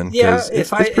now and then. Yeah, it's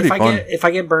pretty fun. If I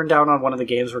get burned down on one of the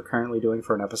games we're currently doing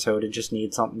for an episode and just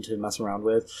need something to mess around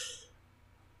with,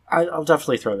 I'll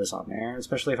definitely throw this on there,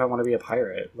 especially if I want to be a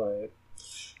pirate. Like,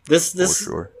 this, For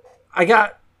sure.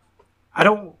 I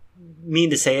don't mean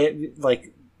to say it,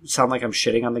 like, sound like I'm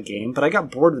shitting on the game, but I got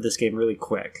bored with this game really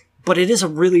quick. But it is a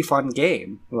really fun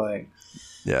game. Like,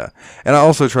 yeah. And I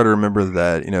also try to remember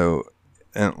that,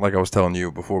 and like I was telling you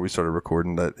before we started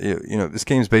recording, that, this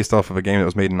game's based off of a game that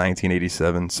was made in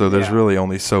 1987. So there's really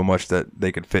only so much that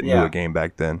they could fit into a game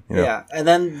back then. Yeah. And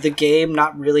then the game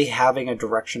not really having a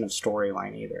direction of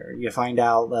storyline either. You find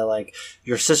out that, like,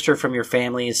 your sister from your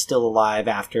family is still alive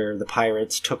after the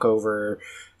pirates took over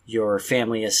your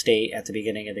family estate at the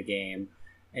beginning of the game.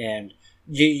 And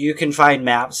you can find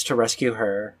maps to rescue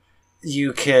her.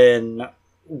 You can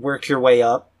work your way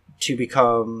up to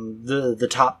become the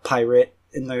top pirate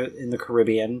in the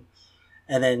Caribbean,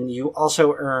 and then you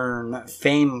also earn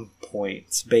fame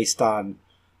points based on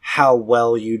how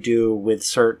well you do with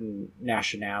certain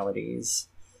nationalities.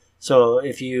 So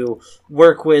if you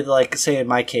work with, like, say in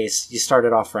my case, you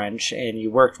started off French and you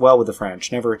worked well with the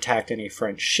French, never attacked any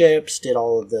French ships, did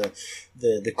all of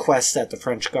the quests that the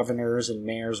French governors and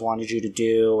mayors wanted you to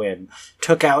do, and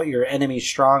took out your enemy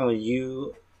strongly,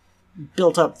 you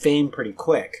built up fame pretty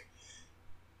quick.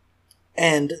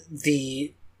 And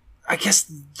I guess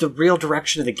the real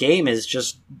direction of the game is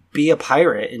just be a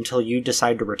pirate until you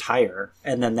decide to retire,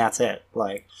 and then that's it.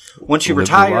 Like, once you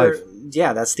retire,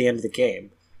 that's the end of the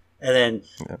game. And then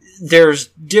there's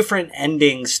different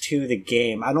endings to the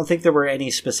game. I don't think there were any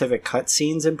specific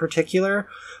cutscenes in particular,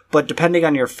 but depending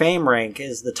on your fame rank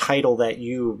is the title that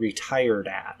you retired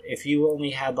at. If you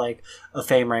only had, like, a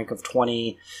fame rank of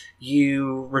 20,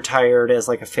 you retired as,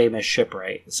 like, a famous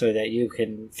shipwright so that you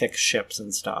can fix ships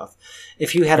and stuff.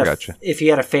 If you had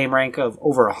a fame rank of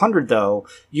over 100, though,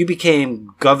 you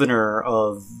became governor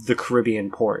of the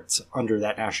Caribbean ports under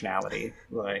that nationality.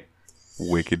 Like,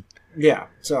 wicked. Yeah,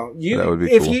 so that would be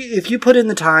if cool. you put in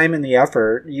the time and the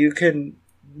effort, you can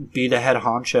be the head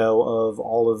honcho of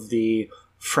all of the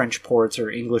French ports or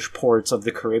English ports of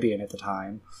the Caribbean at the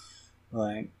time.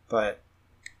 Like, but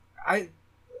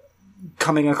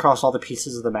coming across all the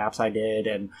pieces of the maps I did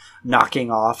and knocking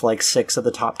off like 6 of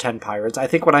the top 10 pirates. I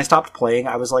think when I stopped playing,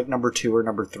 I was like number 2 or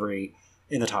number 3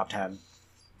 in the top 10.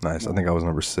 Nice. I think I was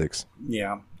number 6.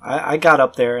 Yeah, I got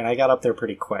up there, and I got up there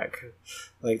pretty quick.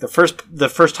 Like the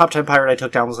first top 10 pirate I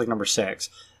took down was like number 6.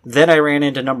 Then I ran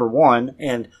into number 1,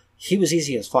 and he was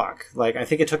easy as fuck. Like I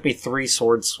think it took me 3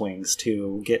 sword swings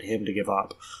to get him to give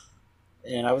up.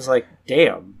 And I was like,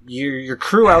 damn, your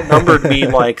crew outnumbered me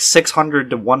like 600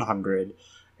 to 100.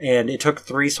 And it took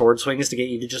 3 sword swings to get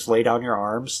you to just lay down your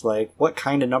arms. Like, what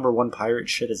kind of number 1 pirate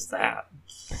shit is that?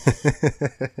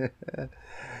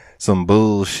 Some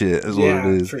bullshit is what it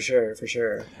is. For sure.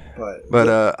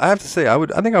 But I have to say,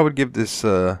 I think I would give this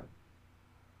 7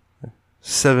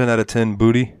 out of 10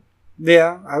 booty.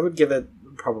 Yeah, I would give it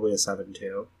probably a 7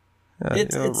 too. Yeah,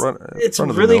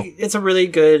 it's a really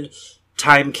good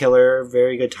time killer,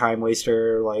 very good time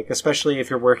waster, like especially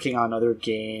if you're working on other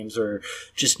games or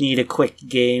just need a quick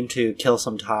game to kill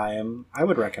some time. I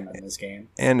would recommend this game.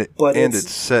 And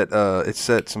it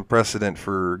set some precedent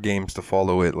for games to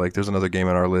follow it. Like there's another game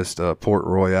on our list, Port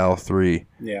Royale 3.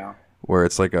 Yeah. Where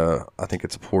it's like I think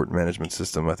it's a port management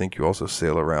system. I think you also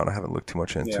sail around. I haven't looked too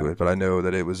much into it, but I know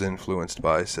that it was influenced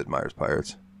by Sid Meier's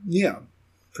Pirates. Yeah,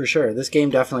 for sure. This game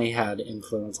definitely had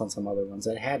influence on some other ones.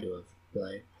 It had to have,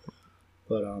 right?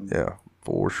 But yeah,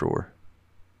 for sure.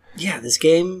 Yeah, this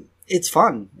game, it's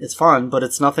fun. It's fun, but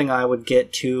it's nothing I would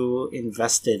get too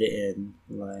invested in.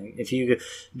 Like, if you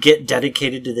get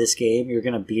dedicated to this game, you're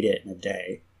gonna beat it in a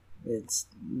day. It's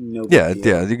no big deal.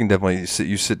 Yeah. You can definitely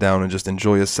sit down and just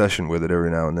enjoy a session with it every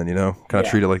now and then. Kind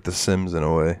of treat it like The Sims in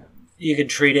a way. You can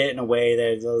treat it in a way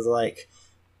that is like,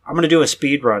 I'm gonna do a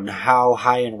speed run. How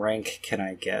high in rank can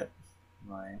I get?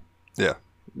 Like, yeah.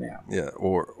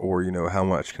 Or how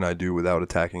much can I do without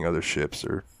attacking other ships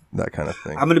or that kind of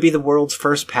thing. I'm gonna be the world's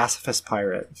first pacifist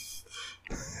pirate.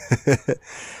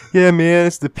 Yeah, man,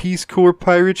 it's the Peace Corps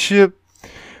pirate ship.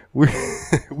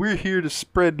 We're here to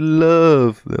spread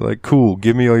love. They're like, cool,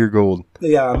 give me all your gold.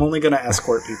 Yeah, I'm only gonna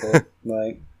escort people.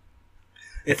 Like,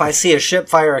 if I see a ship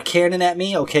fire a cannon at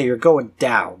me, okay, you're going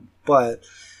down. But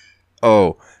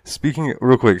speaking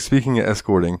of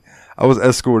escorting, I was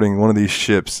escorting one of these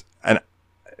ships, and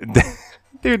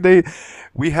dude,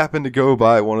 we happened to go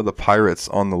by one of the pirates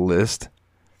on the list.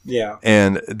 Yeah.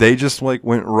 And they just like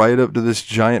went right up to this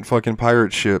giant fucking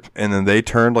pirate ship, and then they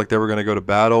turned like they were going to go to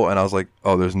battle, and I was like,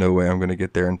 oh, there's no way I'm going to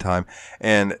get there in time.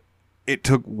 And it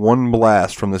took one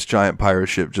blast from this giant pirate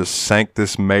ship, just sank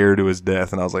this Meier to his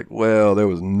death, and I was like, well, there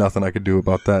was nothing I could do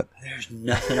about that. There's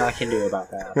nothing I can do about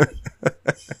that.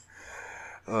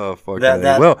 Oh, fuck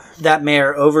that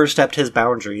Meier overstepped his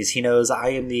boundaries. He knows I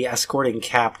am the escorting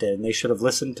captain. They should have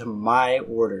listened to my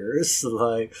orders.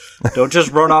 Like, don't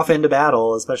just run off into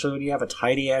battle, especially when you have a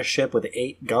tiny-ass ship with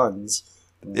 8 guns.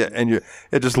 Yeah, and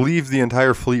just leave the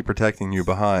entire fleet protecting you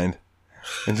behind.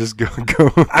 And just go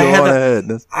on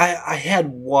ahead. I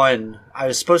had one. I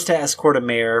was supposed to escort a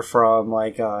Meier from,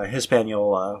 like,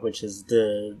 Hispaniola, which is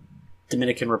the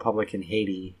Dominican Republic in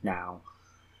Haiti now.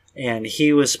 And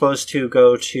he was supposed to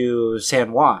go to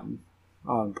San Juan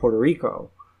on Puerto Rico.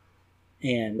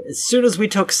 And as soon as we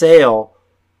took sail,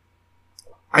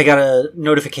 I got a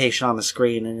notification on the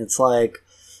screen, and it's like,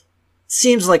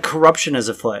 seems like corruption is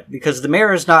afoot, because the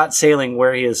Meier is not sailing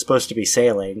where he is supposed to be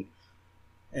sailing.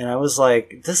 And I was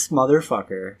like, this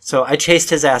motherfucker. So I chased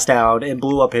his ass down and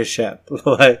blew up his ship.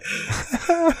 I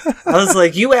was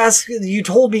like, you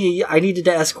told me I needed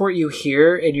to escort you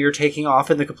here, and you're taking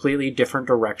off in the completely different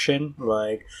direction.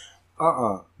 Like,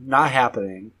 not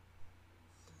happening.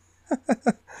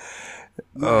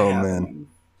 Man.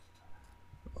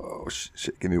 Oh,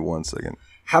 shit. Give me 1 second.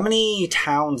 How many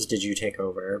towns did you take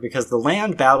over? Because the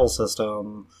land battle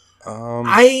system,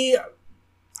 I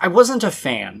wasn't a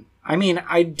fan. I mean,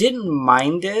 I didn't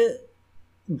mind it,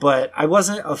 but I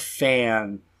wasn't a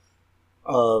fan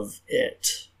of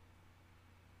it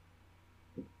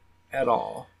at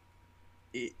all.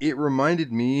 It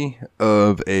reminded me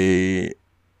of a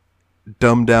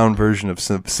dumbed-down version of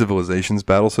Civilization's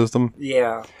battle system.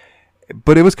 Yeah.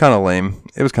 But it was kind of lame.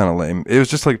 It was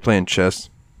just like playing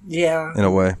chess. Yeah. In a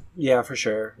way. Yeah, for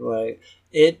sure. Like,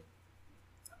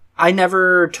 I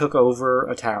never took over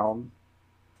a town.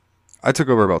 I took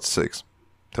over about 6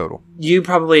 total. You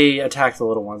probably attacked the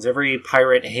little ones. Every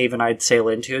pirate haven I'd sail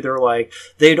into,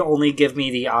 they'd only give me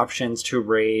the options to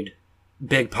raid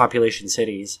big population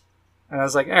cities. And I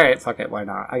was like, alright, fuck it, why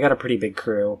not? I got a pretty big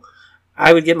crew.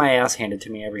 I would get my ass handed to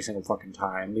me every single fucking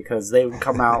time, because they would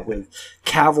come out with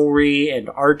cavalry and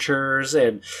archers,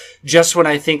 and just when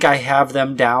I think I have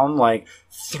them down, like,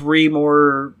 3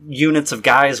 more units of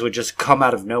guys would just come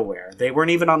out of nowhere. They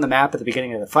weren't even on the map at the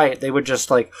beginning of the fight. They would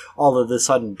just, like, all of a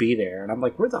sudden be there. And I'm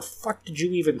like, where the fuck did you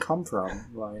even come from?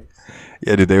 Like,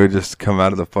 yeah, dude, they would just come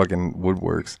out of the fucking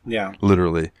woodworks. Yeah.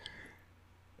 Literally.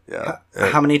 Yeah.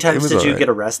 How many times did you get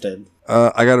arrested?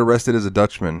 I got arrested as a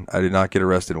Dutchman. I did not get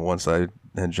arrested once I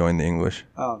had joined the English.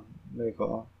 Oh, very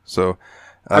cool. So...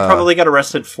 I probably got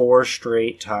arrested 4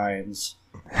 straight times.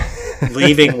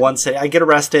 Leaving one city. I get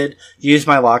arrested, used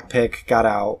my lockpick, got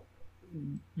out,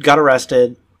 got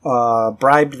arrested,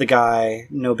 bribed the guy,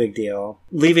 no big deal.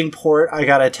 Leaving port, I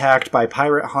got attacked by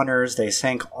pirate hunters. They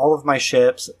sank all of my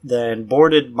ships, then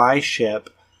boarded my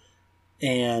ship.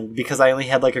 And because I only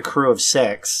had like a crew of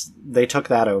 6, they took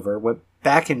that over, went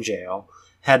back in jail,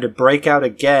 had to break out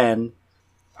again.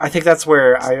 I think that's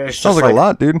where I was just sounds like a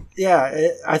lot, dude. Yeah,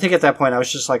 I think at that point I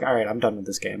was just like, all right, I'm done with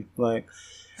this game. Like,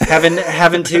 having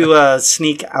to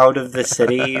sneak out of the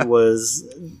city was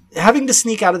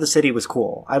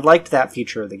cool. I liked that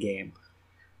feature of the game,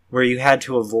 where you had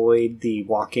to avoid the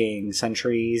walking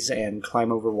sentries and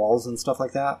climb over walls and stuff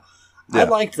like that. Yeah. I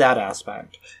liked that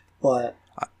aspect, but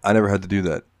I never had to do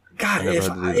that. God,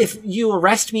 if you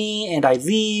arrest me and I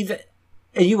leave,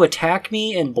 and you attack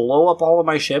me and blow up all of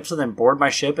my ships and then board my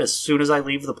ship as soon as I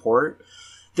leave the port,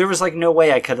 there was like no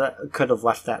way I could have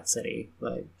left that city.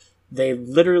 Like, they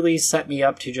literally set me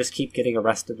up to just keep getting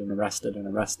arrested and arrested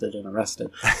and arrested and arrested.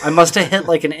 I must have hit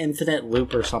like an infinite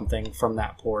loop or something from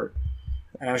that port.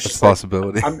 And I was just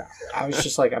possibility. I was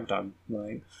just like, I'm done.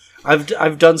 Like,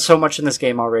 I've done so much in this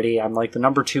game already. I'm like the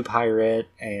number 2 pirate,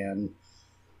 and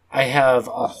I have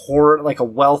a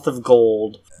wealth of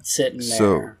gold sitting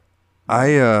there.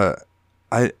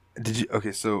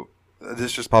 So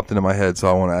this just popped into my head, so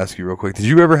I want to ask you real quick. Did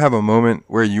you ever have a moment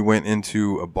where you went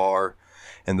into a bar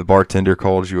and the bartender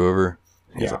called you over?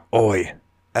 He's like, "Oi,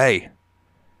 hey,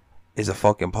 there's a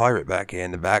fucking pirate back here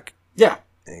in the back." Yeah.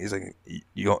 And he's like,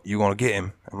 "You want to get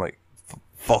him?" I'm like,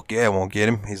 "Fuck yeah, I won't get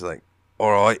him." He's like,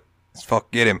 "All right, let's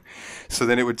fuck get him." So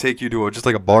then it would take you to just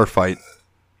like a bar fight,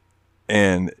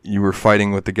 and you were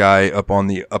fighting with the guy up on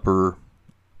the upper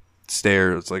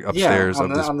stairs, like upstairs of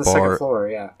this on the bar. Second floor,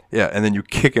 yeah. Yeah, and then you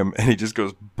kick him, and he just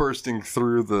goes bursting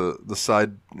through the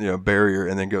side barrier,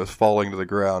 and then goes falling to the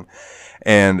ground.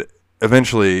 And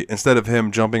eventually, instead of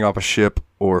him jumping off a ship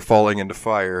or falling into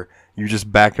fire, you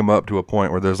just back him up to a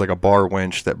point where there's like a bar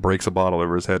winch that breaks a bottle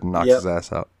over his head and knocks his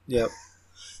ass out. Yep.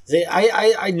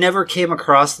 I never came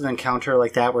across an encounter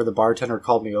like that where the bartender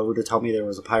called me over to tell me there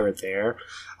was a pirate there.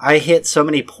 I hit so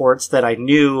many ports that I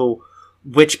knew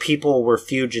which people were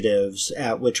fugitives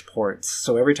at which ports.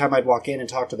 So every time I'd walk in and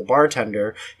talk to the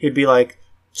bartender, he'd be like,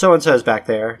 "So-and-so's back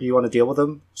there. Do you want to deal with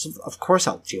him?" So of course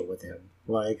I'll deal with him.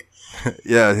 Like,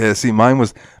 yeah. See, mine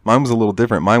was a little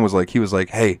different. Mine was like, he was like,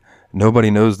 "Hey,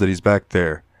 nobody knows that he's back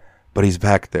there, but he's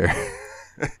back there.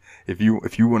 If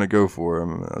you want to go for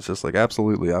him." I was just like,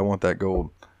 absolutely, I want that gold.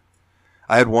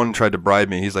 I had one tried to bribe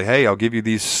me. He's like, "Hey, I'll give you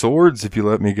these swords if you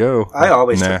let me go." I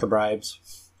always took the bribes.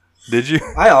 Did you?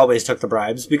 I always took the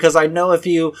bribes because I know if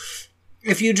you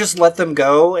just let them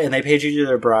go and they paid you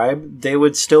their bribe, they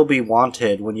would still be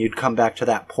wanted when you'd come back to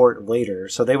that port later.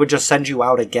 So they would just send you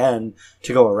out again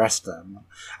to go arrest them.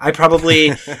 I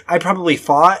probably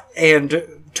fought and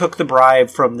took the bribe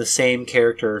from the same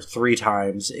character 3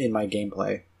 times in my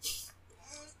gameplay.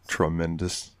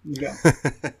 Tremendous. Yeah.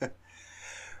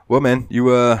 Well, man, you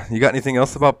got anything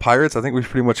else about pirates? I think we've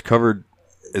pretty much covered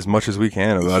as much as we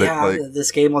can about it. Yeah, this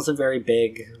game wasn't very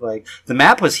big. Like, the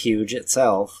map was huge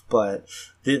itself, but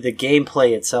the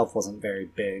gameplay itself wasn't very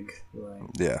big.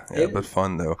 Like, but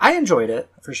fun though. I enjoyed it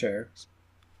for sure.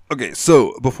 Okay,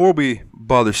 so before we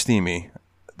bother Steamy,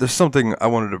 there's something I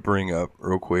wanted to bring up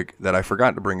real quick that I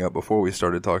forgot to bring up before we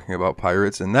started talking about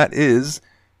pirates, and that is,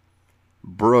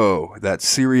 bro, that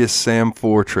Serious Sam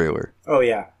 4 trailer. Oh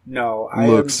yeah, no,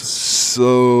 looks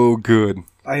so good.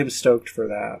 I am stoked for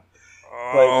that.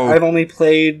 Like, I've only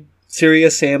played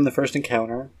Serious Sam the First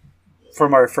Encounter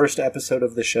from our first episode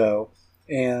of the show,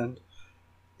 and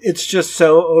it's just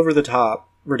so over the top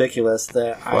ridiculous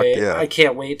that I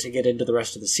can't wait to get into the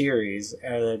rest of the series.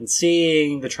 And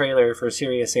seeing the trailer for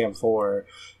Serious Sam 4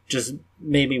 just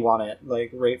made me want it, like,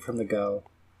 right from the go.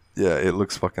 Yeah, it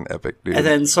looks fucking epic, dude. And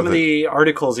then some of the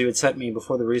articles you had sent me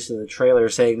before the release of the trailer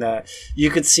saying that you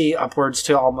could see upwards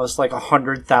to almost like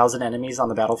 100,000 enemies on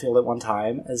the battlefield at one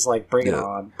time. Is like, bring it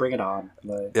on.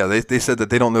 Like, yeah, they said that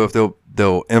they don't know if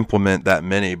they'll implement that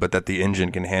many, but that the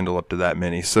engine can handle up to that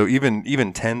many. So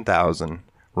even 10,000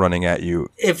 running at you.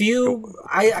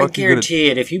 I guarantee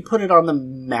it. If you put it on the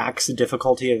max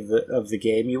difficulty of the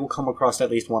game, you will come across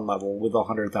at least one level with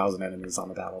 100,000 enemies on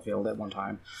the battlefield at one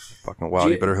time. Fucking wow!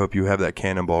 You better hope you have that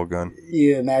cannonball gun.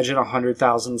 You imagine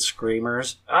 100,000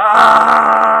 screamers.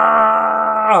 Ah!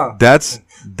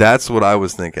 That's what I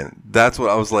was thinking. That's what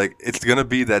I was like. It's gonna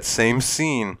be that same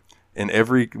scene in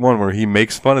every one where he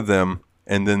makes fun of them,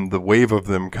 and then the wave of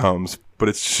them comes, but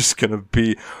it's just gonna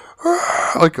be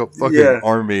like a fucking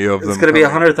army of them. It's gonna be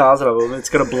 100,000 of them. It's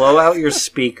gonna blow out your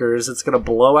speakers. It's gonna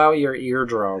blow out your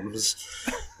eardrums.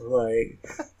 Like,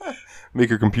 make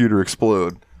your computer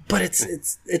explode. But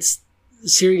it's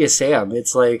Serious Sam.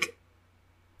 It's like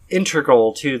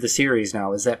integral to the series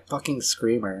now. Is that fucking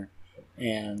screamer?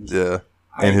 And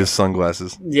his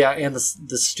sunglasses. Yeah, and the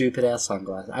stupid ass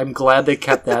sunglasses. I'm glad they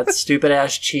kept that stupid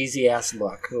ass cheesy ass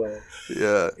look. Like,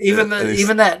 even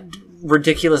that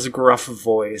ridiculous gruff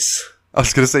voice. I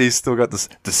was gonna say he's still got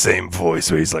the same voice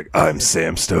where he's like, "I'm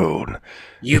Sam Stone.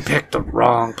 You picked the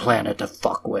wrong planet to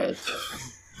fuck with."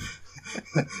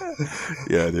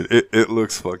 Yeah, dude, it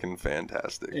looks fucking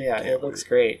fantastic. Yeah, it looks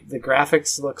great. The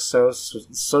graphics look so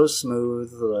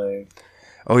smooth. Like,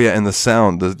 oh yeah, and the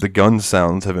sound, the gun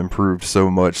sounds have improved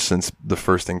so much since the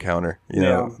first encounter. You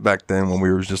know, back then when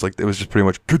we were just like, it was just pretty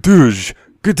much gadoosh,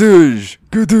 gadoosh,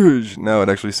 gadoosh. Now it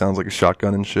actually sounds like a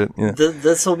shotgun and shit. Yeah,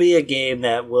 this will be a game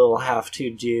that we'll have to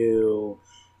do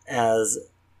as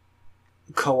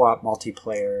co-op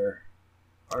multiplayer.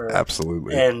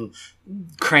 Absolutely. And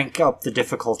crank up the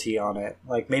difficulty on it.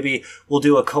 Like, maybe we'll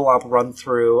do a co-op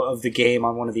run-through of the game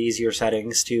on one of the easier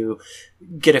settings to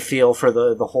get a feel for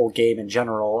the whole game in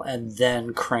general, and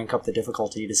then crank up the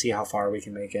difficulty to see how far we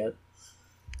can make it.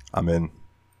 I'm in.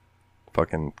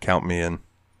 Fucking count me in.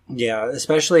 Yeah,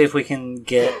 especially if we can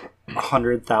get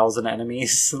 100,000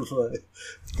 enemies.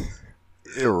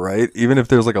 Yeah, right. Even if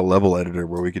there's like a level editor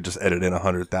where we could just edit in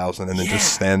 100,000 and then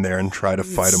just stand there and try to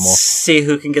fight them all. See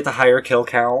who can get the higher kill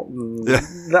count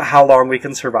and how long we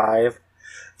can survive.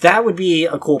 That would be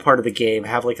a cool part of the game.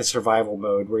 Have like a survival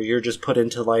mode where you're just put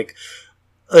into like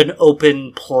an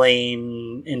open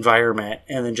plain environment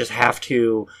and then just have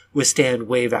to withstand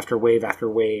wave after wave after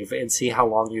wave and see how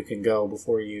long you can go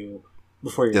before you're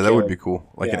that would be cool.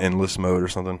 Like an endless mode or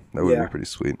something. That would be pretty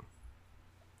sweet.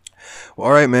 Well,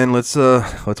 all right, man. Let's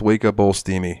wake up old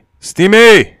Steamy.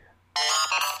 Steamy!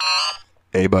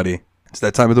 Hey, buddy. It's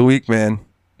that time of the week, man.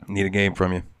 I need a game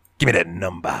from you. Give me that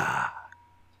number.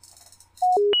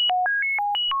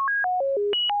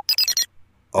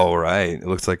 All right. It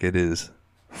looks like it is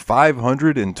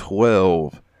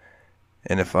 512.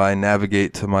 And if I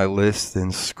navigate to my list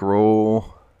and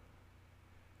scroll,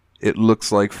 it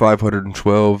looks like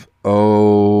 512.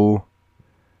 Oh,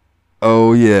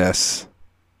 yes.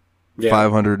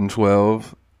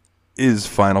 512 is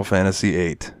Final Fantasy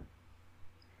VIII.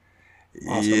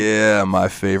 Awesome. Yeah, my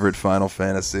favorite Final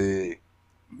Fantasy.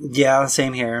 Yeah,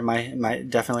 same here. My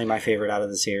definitely my favorite out of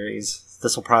the series.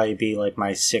 This will probably be like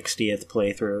my 60th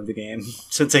playthrough of the game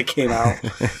since it came out.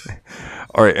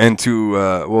 All right, and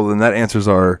then that answers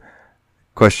our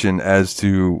question as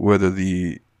to whether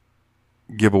the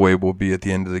giveaway will be at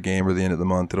the end of the game or the end of the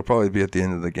month. It'll probably be at the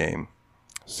end of the game.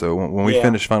 So when we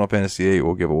finish Final Fantasy VIII,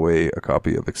 we'll give away a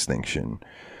copy of Extinction.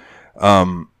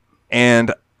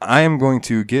 And I am going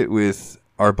to get with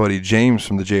our buddy James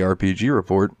from the JRPG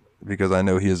Report because I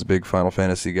know he is a big Final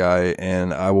Fantasy guy,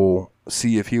 and I will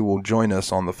see if he will join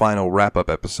us on the final wrap-up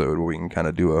episode where we can kind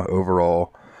of do a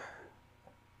overall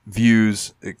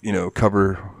views,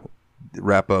 cover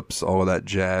wrap-ups, all of that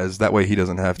jazz. That way he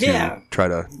doesn't have to try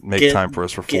to make time for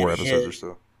us for 4 episodes or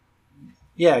so.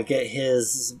 Yeah, get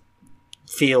his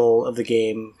feel of the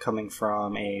game coming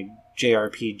from a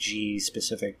JRPG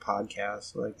specific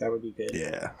podcast. Like, that would be good.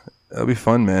 Yeah, that'll be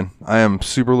fun, man. I am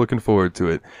super looking forward to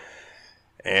it.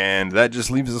 And that just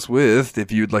leaves us with,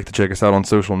 if you'd like to check us out on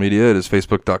social media, it is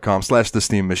facebook.com/The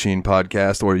Steam Machine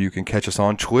Podcast, or you can catch us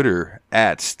on Twitter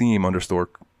at Steam _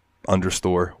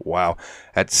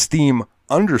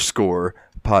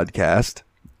 podcast.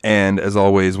 And as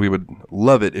always, we would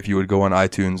love it if you would go on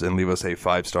iTunes and leave us a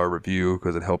 5-star review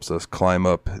because it helps us climb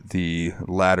up the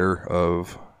ladder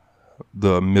of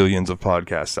the millions of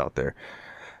podcasts out there.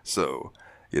 So,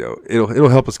 it'll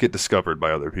help us get discovered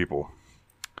by other people.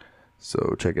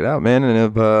 So check it out, man.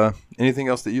 And if anything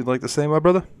else that you'd like to say, my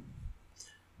brother?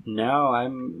 No,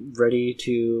 I'm ready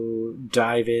to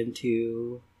dive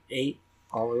into 8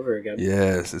 all over again.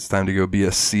 Yes, it's time to go be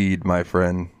a seed, my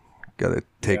friend. Gotta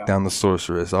take down the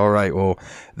sorceress. All right, well,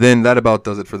 then that about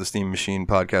does it for the Steam Machine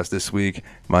Podcast this week.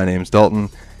 My name's Dalton.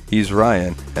 He's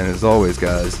Ryan. And as always,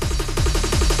 guys,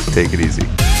 take it easy.